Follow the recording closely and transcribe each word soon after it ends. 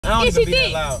don't Is even she be that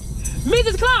thick? loud.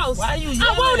 Mrs. Claus. Why you yelling? I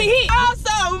want to hit. I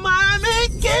saw mommy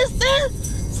kissing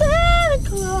Santa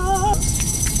Claus.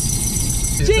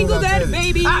 Jingle that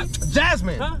baby.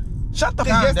 Jasmine. Huh? Shut the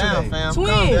Calm fuck down, down, fam. Twin,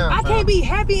 Calm down, I can't be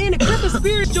happy in the Christmas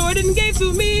spirit. Jordan gave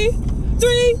to me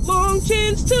 3 long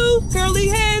chins, 2 curly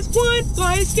heads, 1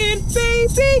 light-skinned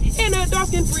baby, and a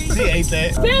dark-skinned freak. She ate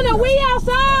that. Santa, we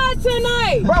outside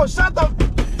tonight. Bro, shut the.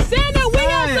 Santa, we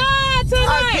outside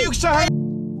tonight. You shut.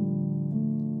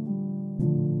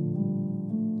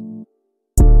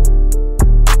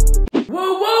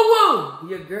 Woo, woo, woo!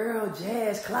 Your girl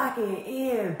Jazz clocking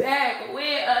in, back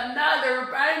with another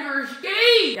banger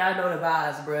ski. Y'all know the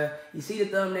vibes, bruh. You see the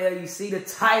thumbnail, you see the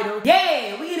title.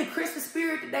 Yeah, we in the Christmas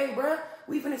spirit today, bruh.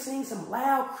 We finna sing some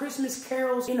loud Christmas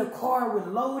carols in the car with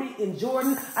Lodi and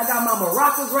Jordan. I got my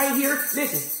maracas right here.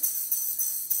 Listen.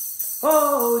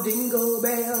 Oh, jingle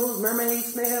bells, mermaid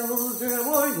smells,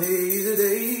 voices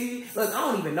today. Look, I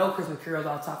don't even know Christmas carols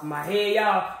off the top of my head,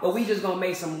 y'all. But we just gonna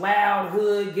make some loud,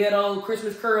 hood, ghetto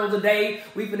Christmas carols today.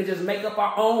 We finna just make up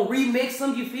our own, remix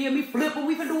them, you feel me? Flip them,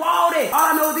 we finna do all that. All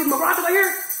I know is these maracas right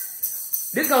here.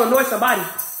 This gonna annoy somebody.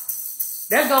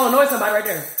 That's gonna annoy somebody right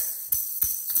there.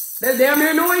 That's damn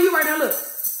near annoying you right now, look.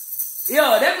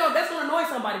 Yo, that's gonna annoy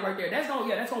somebody right there. That's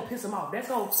gonna piss them off. That's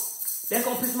gonna piss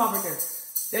them off right there.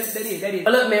 That is.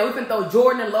 But look, man, we finna throw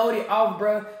Jordan and Lodi off,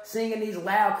 bro, singing these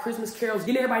loud Christmas carols,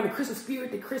 getting everybody in the Christmas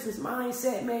spirit, the Christmas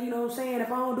mindset, man. You know what I'm saying? If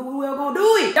I don't do it, who else gonna do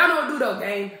it? Y'all know what to do, though,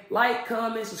 gang. Like,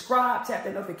 comment, subscribe, tap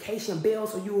that notification bell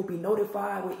so you will be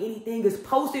notified when anything is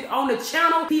posted on the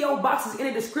channel. P.O. box is in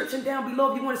the description down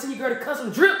below if you want to see your girl to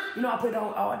custom drip. You know I put it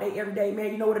on all day, every day,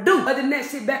 man. You know what to do. Other than that,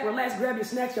 sit back, relax, grab your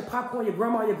snacks, your popcorn, your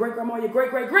grandma, your great-grandma, your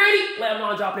great-great-granny. Let them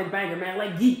on drop this banger, man.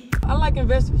 Like geek. I like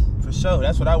investors. For sure.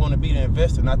 That's what I want to be, the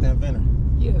investor, not the inventor.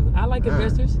 Yeah, I like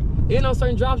investors. There's no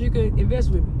certain drops you can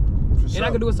invest with me. For sure. And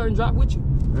I can do a certain drop with you.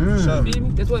 For sure. You feel me?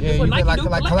 That's what Yeah, you Nike like do.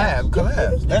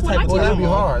 collab. That's type of That'd be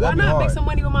hard. Why That'd be not hard. make some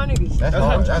money with my niggas? That's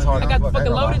hard. That's hard. I got the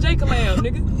fucking Loaded J collab,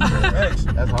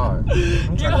 nigga. That's hard.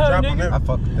 I'm trying to drop on them. I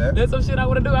fuck with that. That's some shit I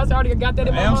want to do. I already got that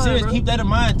in my mind, I'm serious. bro. Keep that in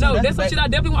mind, too. No, that's some shit I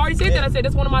definitely already said that. I said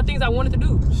that's one of my things I wanted to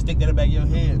do. Stick that in the back of your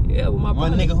head. Yeah, with my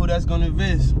One partner. nigga who that's gonna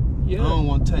invest. Yeah. I don't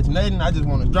want to touch nothing. I just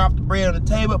want to drop the bread on the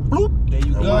table. Bloop. There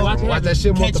you go. Watch that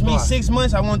shit Catch multiply. me 6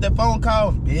 months. I want that phone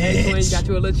call. Hey, twin, you got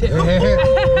you a little check.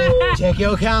 Check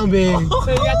your account, baby. So you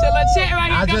got your little check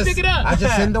right here. Come pick it up. I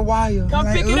just send the wire. Come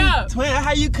pick it up. Twin,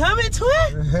 how you coming,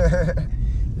 twin?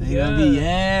 They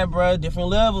gonna be, bro, different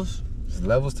levels. There's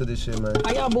levels to this shit, man.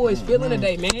 How y'all boys feeling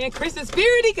today, man? Christmas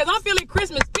spirity? Because I'm feeling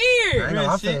Christmas spirit. I know,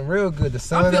 I'm feeling real good. The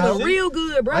sun I'm feeling out. real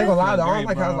good, bro. I ain't gonna lie, though. I don't Great,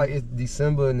 like how bro. like it's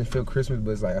December and it feel Christmas,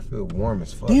 but it's like I feel warm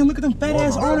as fuck. Damn, look at them fat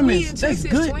ass Warm. We in ornaments. That's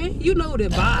Texas, good. twin. You know the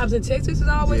vibes in Texas is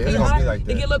always Yeah, it's get gonna hot. be like It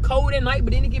that. get a little cold at night,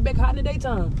 but then it get back hot in the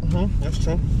daytime. That's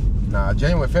true. Nah,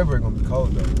 January, February gonna be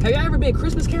cold though. Have y'all ever been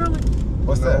Christmas caroling?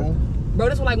 What's that? Bro,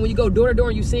 that's like when you go door to door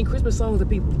and you sing Christmas songs to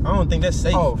people. I don't think that's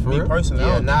safe. Oh, for me real? personally. I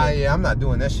Yeah, don't nah, think yeah, I'm not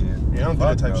doing that shit. Yeah, I don't do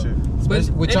that type Fuck shit. no. But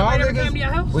With y'all anybody ever came to your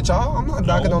niggas? house? With y'all? I'm not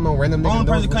knocking on no random niggas. Only person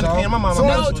doors with couldn't y'all. came, my mama. Soon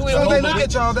No, as- twin. soon as they no, look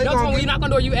at y'all, they no, twin, gonna when you knock on the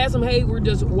door, you ask them, hey, we're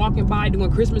just walking by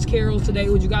doing Christmas carols today.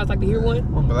 Would you guys like to hear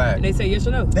one? We're black. And they say yes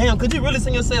or no. Damn, could you really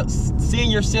sing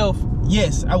yourself?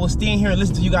 Yes, I will stand here and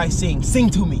listen to you guys sing. Sing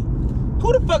to me.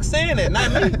 Who the fuck saying that?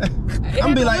 Not me.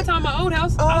 I'm be be like, one time at my old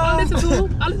house. I listened to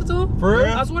them. I listened to them. For real?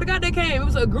 I swear to God, they came. It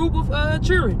was a group of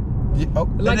children. Yeah, oh,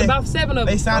 Like they- about 7 of them.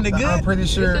 They sounded good. I'm pretty It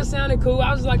sure. just sounded cool.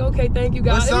 I was just like, okay, thank you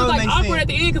guys. What It was song like they awkward sing? at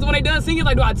the end because when they done singing,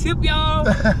 like, do I tip y'all?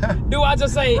 Do I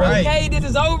just say, Right. okay, this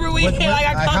is over with? What- Like,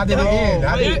 I how did it end?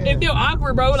 How did it It end? feel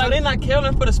awkward, bro. So Like, they not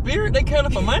caroling for the spirit? They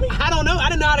caroling for money? I don't know. I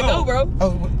didn't know how to go, bro.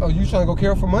 Oh, you trying to go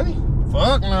carol for money?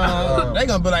 Fuck no. They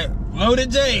gonna be like,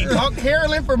 Loaded J, talk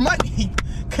caroling for money.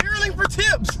 Caroling for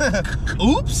tips.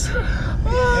 Oops.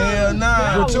 Hell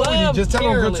nah. Gratuity. love Just tell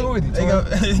them caroling. gratuity. They go,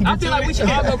 I feel like we should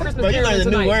all go Christmas But you know caroling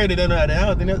the new tonight. word they don't know how to. I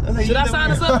don't think that's Should I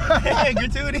sign us up?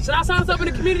 Gratuity. Should I sign us up in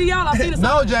the community, y'all? I seen a sign.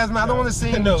 No, Jasmine, I don't want to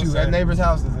sing No, with you sir. at neighbors'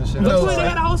 houses and shit. No, Twin, sir. they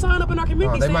had a whole sign up in our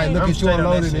community They might saying, look I'm at you straight on that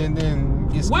unloaded shit. and then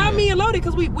get scared. why me and Loaded?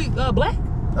 Because we black?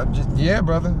 I'm just, yeah,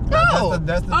 brother. No.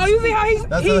 That's the, Oh, you see how he's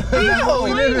That's what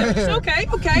we live in.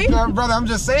 Okay. No, brother, I'm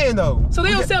just saying though. So they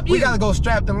We don't got- accept We you. gotta go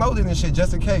strapped and loaded and shit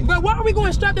just in case. But why are we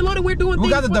going strapped and loaded? We're doing We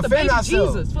things gotta for the defend baby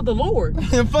ourselves. Jesus, for the Lord.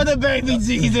 For the baby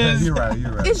Jesus. You're right.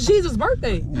 You're right. It's Jesus'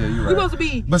 birthday. Yeah, you're We right. supposed to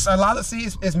be. But a lot of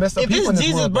it's messed up If people in it's this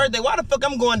Jesus' world. birthday, why the fuck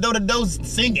I'm going door to door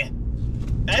singing?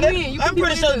 I'm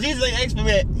pretty sure Jesus ain't asked for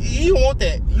that. You don't want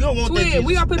that. You don't want that. Twin,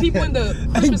 we gotta put people in the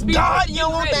Christmas spirit. God, you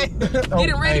don't want that.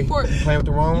 Getting ready for it. Playing with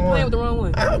the wrong one. Playing with the wrong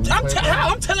one.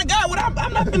 I'm telling God what I'm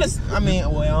not gonna. I mean,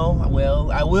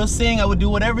 well, I will sing. I will do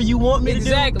whatever you want me to do.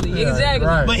 Exactly.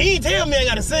 Right. But he ain't tell me I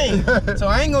gotta sing, so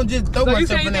I ain't gonna just throw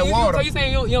myself in that water. So you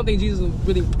saying you don't think Jesus would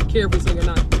really care if we sing or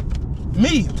not?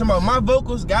 Me, talking about my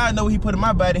vocals, God know what he put in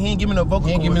my body. He ain't give me no vocals.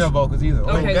 He ain't give me no vocals either.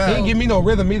 Okay, He ain't give me no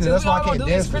rhythm either. That's why I can't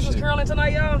dance. Christmas caroling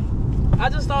tonight, y'all. I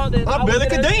just thought that I barely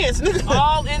could dance, nigga.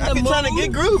 All in the mood. trying to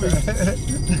get groovy.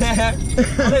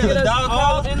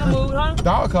 All in the mood, huh?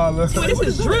 Dog collar. Wait, this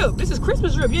is drip. This is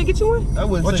Christmas drip. You ain't get you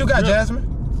one? What you got, Jasmine?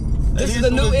 This is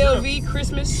the new LV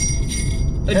Christmas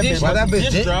edition. Wow, that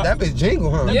bitch jingle,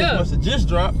 huh? That bitch must have just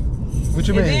dropped. What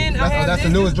you mean? That's the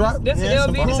newest drop? That's an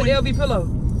LV. This is an LV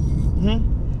pillow.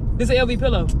 This is an LV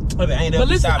pillow. But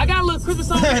listen, I got a little Christmas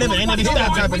song. Stop type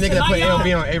of nigga that put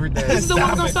LV on everything. This is the one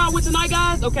we're gonna start with tonight,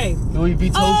 guys. Okay. Louis V.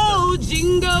 Toaster. Oh,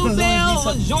 jingle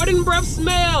bells, Jordan breath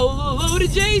smell,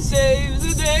 loaded J saves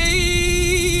the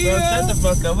day. Bro, shut the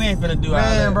fuck up. We ain't finna do all that.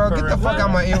 Man, bro, get the fuck out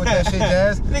my ear with that shit,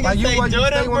 Jazz. Nigga say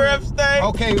Jordan breath stay.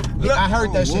 Okay, I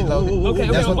heard that shit, Loaded. Okay.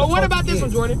 Well, what about this one,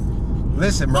 Jordan?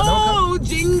 Listen, bro. Oh,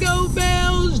 jingle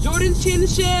bells, Jordan's chin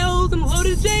shells, and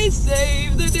loaded J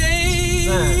save the day.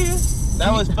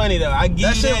 That was funny though. I get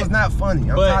that shit was not funny.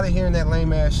 I'm tired of hearing that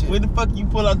lame ass shit. Where the fuck you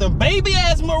pull out them baby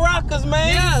ass maracas,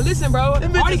 man? Yeah, listen, bro.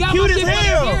 Them bitches cute as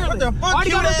hell. What the fuck,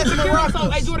 cute ass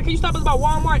maracas? Hey, Jordan, can you stop us about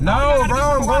Walmart? No, bro,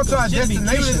 I'm going to our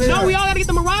destination. No, we all gotta get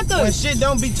the maracas. When shit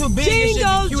don't be too big,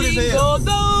 Jingle, it should be cute jingle, as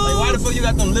hell. Like, why the fuck you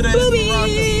got them little ass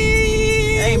maracas?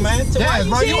 Hey, man. Jazz,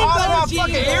 bro, you all in my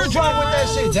fucking eardrum with that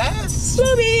shit, Jazz.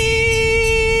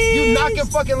 You knocking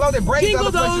fucking Loaded braids out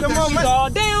of the place. Jingle those babies all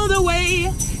down the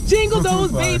way. Jingle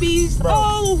those babies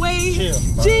all the way.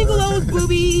 Jingle those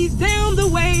boobies down the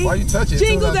way. Why you touching?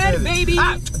 Jingle that baby.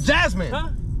 Jasmine. Huh?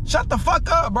 Shut the fuck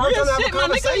up, bro. We're trying to have a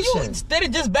conversation. Nigga, you instead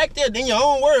of just back there in your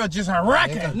own world, just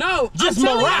rocking. No, just I'm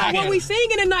telling you what we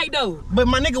singing tonight though. But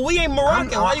my nigga, we ain't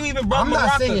maracas. Why you even brought maracas? I'm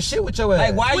not singing shit with your ass.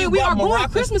 Like, why you brought maracas? We are going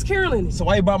Christmas caroling. So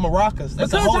why you brought maracas?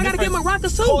 That's because I gotta get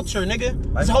maracas too. Culture, nigga.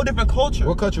 It's a whole different culture.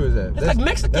 What culture is that? It's like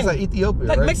Mexican. That's like Ethiopia,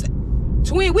 like right? Mexican.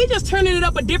 Twin, we just turning it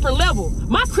up a different level.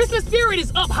 My Christmas spirit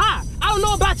is up high. I don't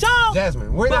know about y'all.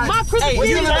 Jasmine, but my Christmas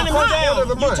spirit is up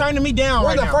high. You turning me down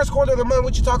right now. We're in the first quarter of the month.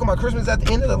 What you talking about? Christmas at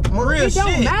the end of the month? Real it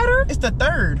don't matter. It's the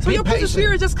 3rd. So your Christmas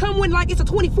spirit just come when like it's the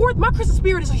 24th. My Christmas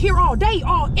spirit is here all day,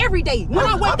 every day. When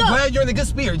I wake up. I'm glad you're in a good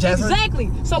spirit, Jasmine.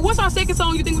 Exactly. So what's our second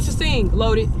song you think we should sing,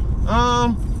 Loaded?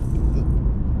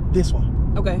 This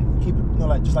one. Okay. Keep it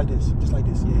just like this. Just like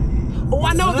this. Yeah. Oh,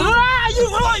 I know. You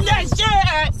ruined that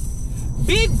shit.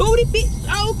 Big booty bitch,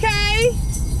 okay.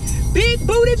 Big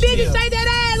booty bitch, shake that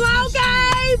ass,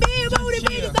 okay. Big booty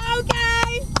bitch,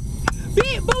 okay.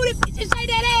 Big booty bitch, shake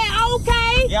that ass,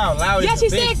 okay. Y'all loud as a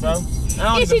bitch, bro. I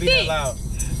don't even be that loud.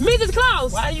 Mrs.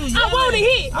 Claus, why you yelling? I want to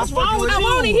hit. I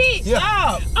want to hit.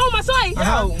 Stop. On my slate. Yo,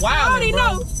 wild, I already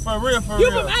know. For real. You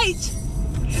from H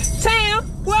Town,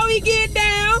 where we get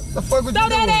down. The fuck would you throw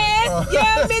that ass,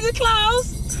 yeah, Mrs.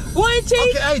 Claus. 1 cheek.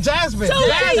 Okay, hey, Jasmine.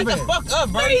 Shut the fuck up,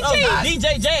 bro.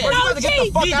 DJ Jazz. Bro, you better get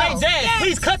the fuck DJ out. Jazz,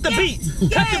 please cut the beat.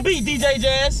 Cut the beat, DJ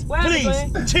Jazz.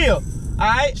 Please, chill.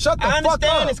 Alright? Shut the fuck up. I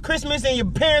understand it's Christmas and your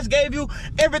parents gave you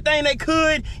everything they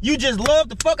could. You just love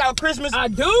the fuck out Christmas. I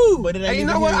do. But it ain't hey, you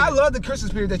know what? I love the Christmas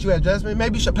spirit that you have, Jasmine.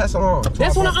 Maybe you should pass it along.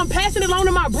 That's when I'm passing it along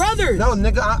to my brothers. No,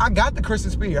 nigga, I got the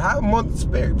Christmas spirit. How month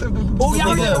spirit? Oh,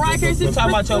 y'all heard Mariah Carey? I'm talking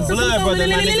about your blood, brother.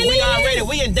 Now, nigga,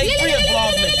 we in day 3 of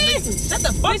Vlogmas. Shut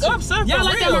the fuck up, son. Y'all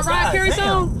like that Mariah Carey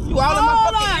song? You all in my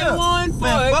fucking ear.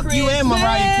 Man, fuck you and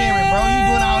Mariah Carey, bro. You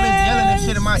doing all this yelling and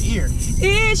shit in my ear.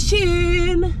 It's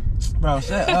chin. Bro,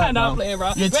 shut up, bro. I'm playing,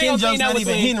 bro. Your chin joke's not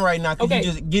even hitting right now because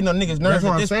you just getting on niggas' nerves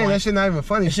at this point. That shit not even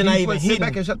funny. That shit not even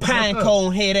hitting. Pine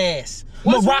cone head ass.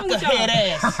 Maraca head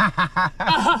ass.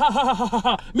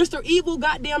 Mr. Evil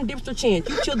goddamn Dipster Chin.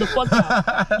 You chill the fuck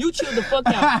out. You chill the fuck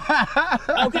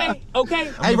out.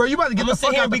 Okay? Hey, bro, you about to get the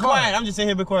fuck out of the car. I'm just sitting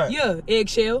here be quiet. Yeah,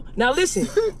 eggshell. Now listen,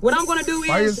 what I'm gonna do is...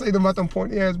 Why you say about them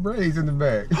pointy ass braids in the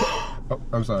back? Oh,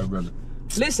 I'm sorry, brother.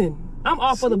 Listen, I'm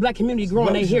all for the black community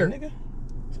growing their hair.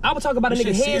 I would talk about a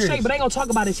nigga head shape, but I ain't gonna talk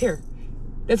about his hair.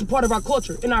 That's a part of our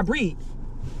culture and our breed.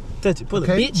 Touch it, pull it,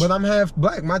 bitch. But I'm half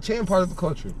black. My chin part of the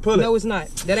culture. Pull it. No, it's not.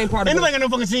 That ain't part of it. Ain't nobody got no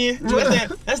fucking chin.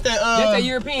 That's that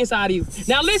European side of you.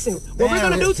 Now listen, what we're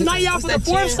gonna do tonight, y'all, for the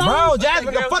 4th song. Bro,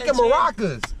 Jasmine, the fucking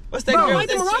maracas. What's that girl with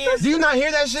that chin? Do you not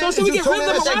hear that shit? So should we get rid of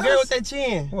the What's that girl with that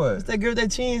chin? What? What's that girl with that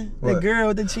chin? That girl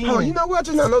with the chin. Oh, you know what? I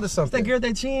just not noticed something. What's that girl with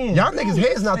that chin? Y'all niggas'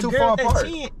 heads not too far apart.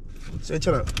 So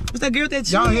chill out. What's that girl with that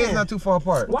chin? Y'all heads not too far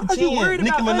apart. Why are you worried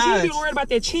about us? You be worried about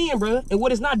that chin, bro, and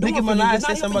what it's not doing Nicki for you. Minaj It's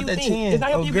said not something helping about you that think. chin. It's not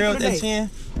helping you girl get with through that the day. chin.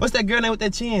 What's that girl name with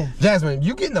that chin? Jasmine,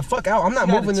 you getting the fuck out. I'm not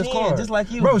She got moving a this chin, car. just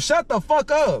like you. Bro, shut the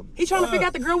fuck up. He trying to figure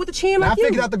out the girl with the chin I like you.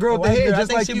 figured out the girl with the head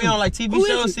just like she you. be on like TV Who is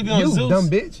shows. it? She be on You Zeus. dumb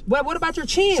bitch. But what about your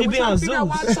chin? She We're be trying on to figure out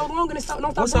Zeus. why it's so long and it's don't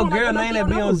stop What's up, doing girl that. name that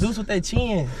be on Zeus with that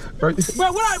chin? Bro,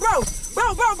 bro,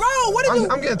 what are you?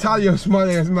 I'm getting tired of your smart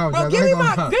ass mouth. Bro, Jasmine. give I me ain't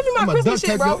my gonna lie. Christmas I'ma duct shit,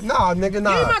 tape bro. your- Nah, nigga,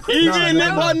 nah. Give me my Christmas shit,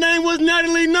 bro. Her name was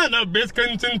Natalie None. A bitch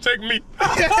couldn't take me.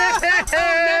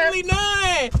 Definitely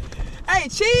none. Hey,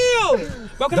 chill.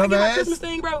 Bro, can I get my Dumbass. Christmas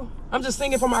thing, bro? I'm just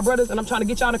singing for my brothers, and I'm trying to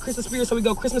get y'all in the Christmas spirit so we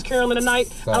go Christmas caroling tonight.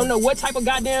 I don't know what type of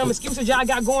goddamn excuses y'all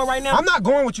got going right now. I'm not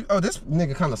going with you. Oh, this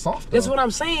nigga kind of soft. That's though. what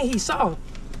I'm saying. He soft.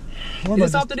 What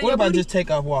It's off to the about booty? just take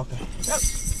off walking?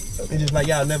 And just like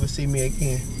y'all never see me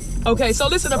again. Okay, so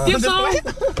listen, the fifth song.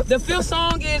 The fifth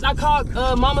song is I called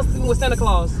Mama Sleeping with Santa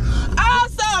Claus. I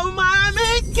saw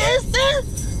mommy kissing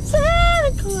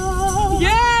Santa Claus.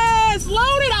 Yes,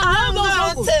 loaded. I love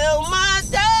those vocals. Tell my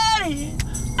daddy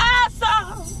I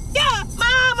saw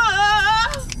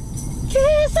mama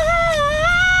kissing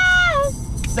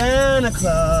Santa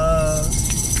Claus.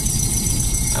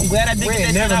 I'm glad I did We get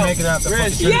ain't that never shit out. making it out the Real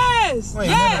fucking shit. Yes, We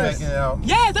ain't never yes, making it out.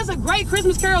 yes. That's a great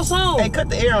Christmas Carol song. Hey, cut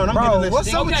the air on. I'm Bro, getting this what's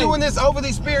shit. up with Okay. you in this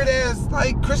overly spirit ass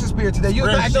like Christmas spirit today? You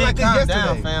was Real acting shit. like this Calm yesterday.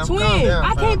 down, fam. Twin, Calm down,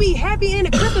 I fam. can't be happy in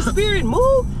the Christmas spirit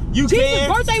mood. You Jesus' can.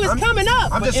 birthday was coming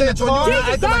up. I'm just in saying, the Twin, you car, was Jesus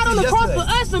acting died like on the this cross yesterday.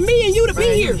 for us, for me and you to Man, be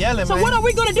you here. yelling, So man. what are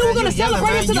we gonna do? We're gonna You yelling,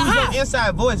 celebrate man. it to the Use high. your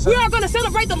inside voice. We are gonna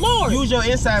celebrate the Lord. Use your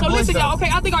inside So voice. listen, y'all. though. Okay,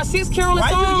 I think our sixth caroling Why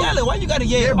song. you yelling? Why you gotta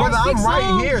yell? Yeah, brother, Our I'm sixth right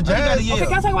song. here, you gotta Jazz. yell. Okay,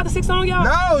 can I talk about the sixth song, y'all?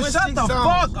 No, What's shut six the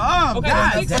songs? fuck up. Okay,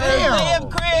 God six songs. damn. Live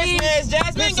Christmas,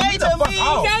 Jasmine Listen, gave get the to fuck me.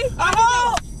 out. Okay.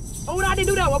 Oh, I didn't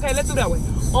do that. Okay, let's do that way.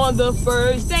 On the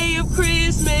first day of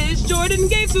Christmas, Jordan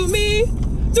gave to me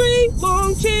 3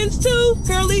 long chins, 2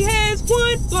 curly heads,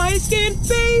 1 light-skinned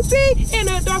baby, and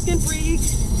a dark-skinned freak.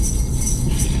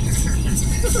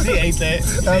 She ate that.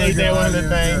 She ate that one of the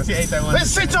things. She ate that one. Let's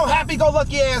sit your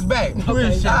happy-go-lucky ass back.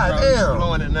 Okay. God damn.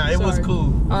 Blowing it now. It was Sorry.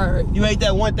 cool. All right. You ate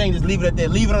that one thing, just leave it at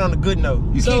that. Leave it on a good note.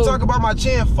 You So- keep talking about my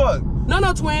chin, fuck. No,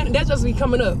 twin. That's just me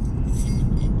coming up.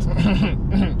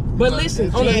 But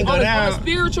listen, on ain't go a down.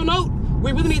 spiritual note,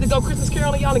 we really need to go Christmas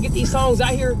caroling, y'all, and get these songs out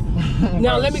here.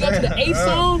 Now, let me go to the 8th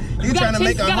song. You trying to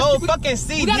make a whole fucking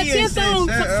CD We got a and 10-song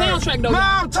shit. soundtrack, though. No,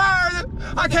 y'all. I'm tired.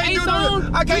 I can't Eighth do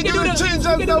song, the. I can't we do can the do chin we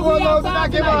jump can no do more. We No, Outside I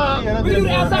give tonight. up. We do the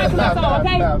outside tonight song,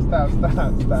 okay? Stop.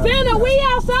 Santa, we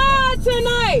outside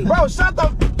tonight. Bro, shut the.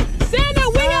 Santa,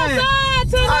 we outside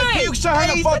Can you tonight. shut her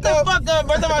Hey, the shut fuck the up? fuck up,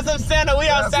 bro. Talking about some Santa, we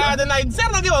outside tonight.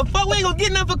 Santa don't give a fuck. We ain't gonna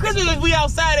get nothing for Christmas if we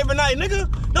outside every night, nigga.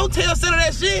 Don't tell Santa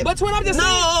that shit. But twin, I'm just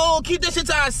No, keep that shit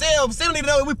to ourselves. Santa need to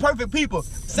know we perfect people.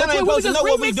 Santa ain't we supposed to just know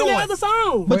what we remixing doing. the other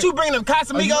song. But you bring them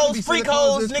Are you gonna Casamigos, be freak Santa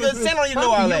Claus hoes, this nigga. Christmas? Santa don't even How know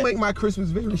all can that. You make my Christmas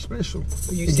very special.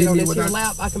 You And sit on me this what your I-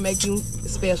 lap, I can make you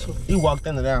special. You walked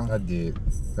into that. I did.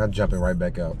 I'm jumping right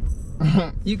back out.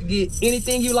 You can get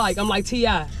anything you like. I'm like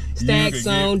T.I. Stacks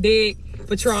on dick,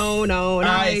 Patron on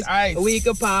Ice, ice. ice. We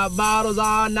could pop bottles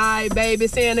all night, baby.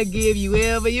 Santa give you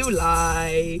whatever you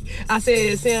like. I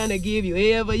said Santa give you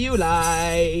whatever you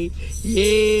like.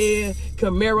 Yeah,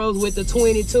 Camaros with the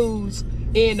 22s.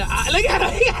 In the eye. Look at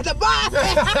him, he got the box.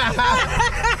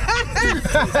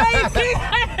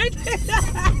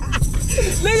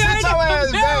 Sit your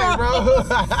ass back, bro.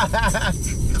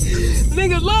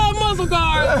 Niggas love muscle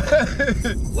cars.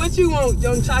 What you want,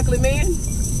 young chocolate man?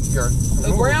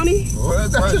 A brownie?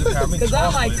 Cause I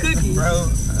like cookies. Bro,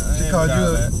 She called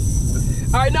you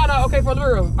All right, no, okay, for the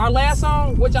real. Our last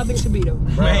song, what y'all think should be though?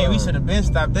 Man, we should have been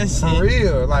stopped that shit. For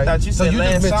real. Like, I thought you so said you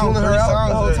last just been song, tuning her 3 out the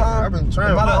songs whole already. time? I've been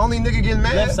trying. Am I the Look, only nigga getting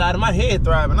mad? Left side of my head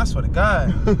thriving, I swear to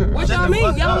God. What y'all mean?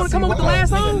 Y'all don't want to come up with the last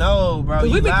song? No, bro.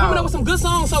 Cause we've been loud. coming up with some good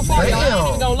songs so far, y'all. I ain't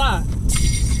even gonna lie.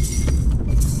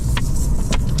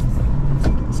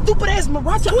 Stupid ass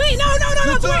Maracha. Wait, no,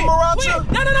 You twin. doing Maracha?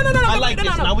 Twin. No. I like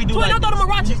this. Now we do Twin, like don't throw the this.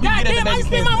 Marachas. You get it at Goddamn, the I baby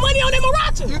spent my Christmas. money on that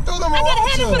Maracha. You threw the I gotta have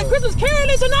it for the Maracha. Christmas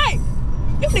caroling tonight.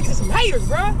 You niggas are some haters,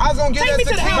 bro. I was gonna give Take me that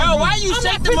to the Kinsley. house. Bro, why you I'm shake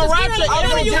not the Christmas Maracha caroling. I was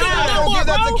None of you niggas gonna no more, give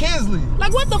that bro. to Kinsley.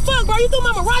 Like what the fuck, bro? You threw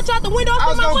my Maracha out the window. I was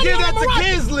spent my gonna money give on that that to Maracha.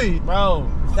 Kinsley. Bro,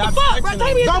 The fuck, bro?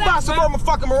 Take me to Don't the buy house, some bro. more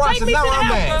fucking Marachas. Take me Now to the I'm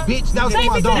house, mad. bro. Bitch, that was Take for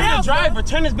my me to the daughter. house, bro. driver,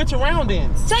 turn this bitch around then.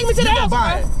 Take me to the You can house,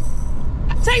 buy it. bro.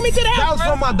 Take me to the That house, was bro.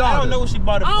 for my I daughter. don't know what she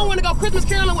bought it I don't for. want to go Christmas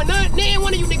caroling with none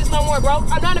one of you niggas no more, bro.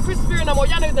 I'm not in the Christmas spirit no more.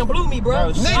 Y'all niggas done blew me, bro.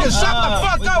 Nigga, shut the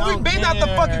fuck We up. We don't been out the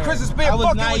care. fucking Christmas spirit I was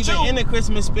fucking not with even you. in the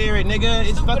Christmas spirit, nigga.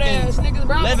 It's Stupid ass fucking niggas,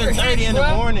 bro. 11:30 in the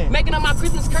morning. Making up my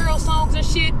Christmas carols girl songs and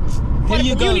shit. For the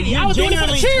community. I was doing it for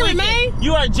the cheering, man.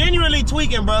 You are genuinely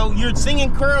tweaking, bro. You're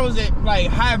singing curls at like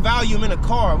high volume in a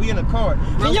car. We in a car.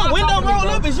 Can your window roll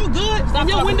up? Is you good? Can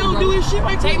your window do his shit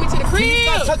right? Take me to the crib.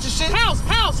 Stop touching shit. House.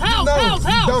 No,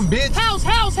 dumb bitch. House.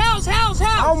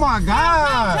 Oh my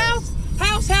God. House.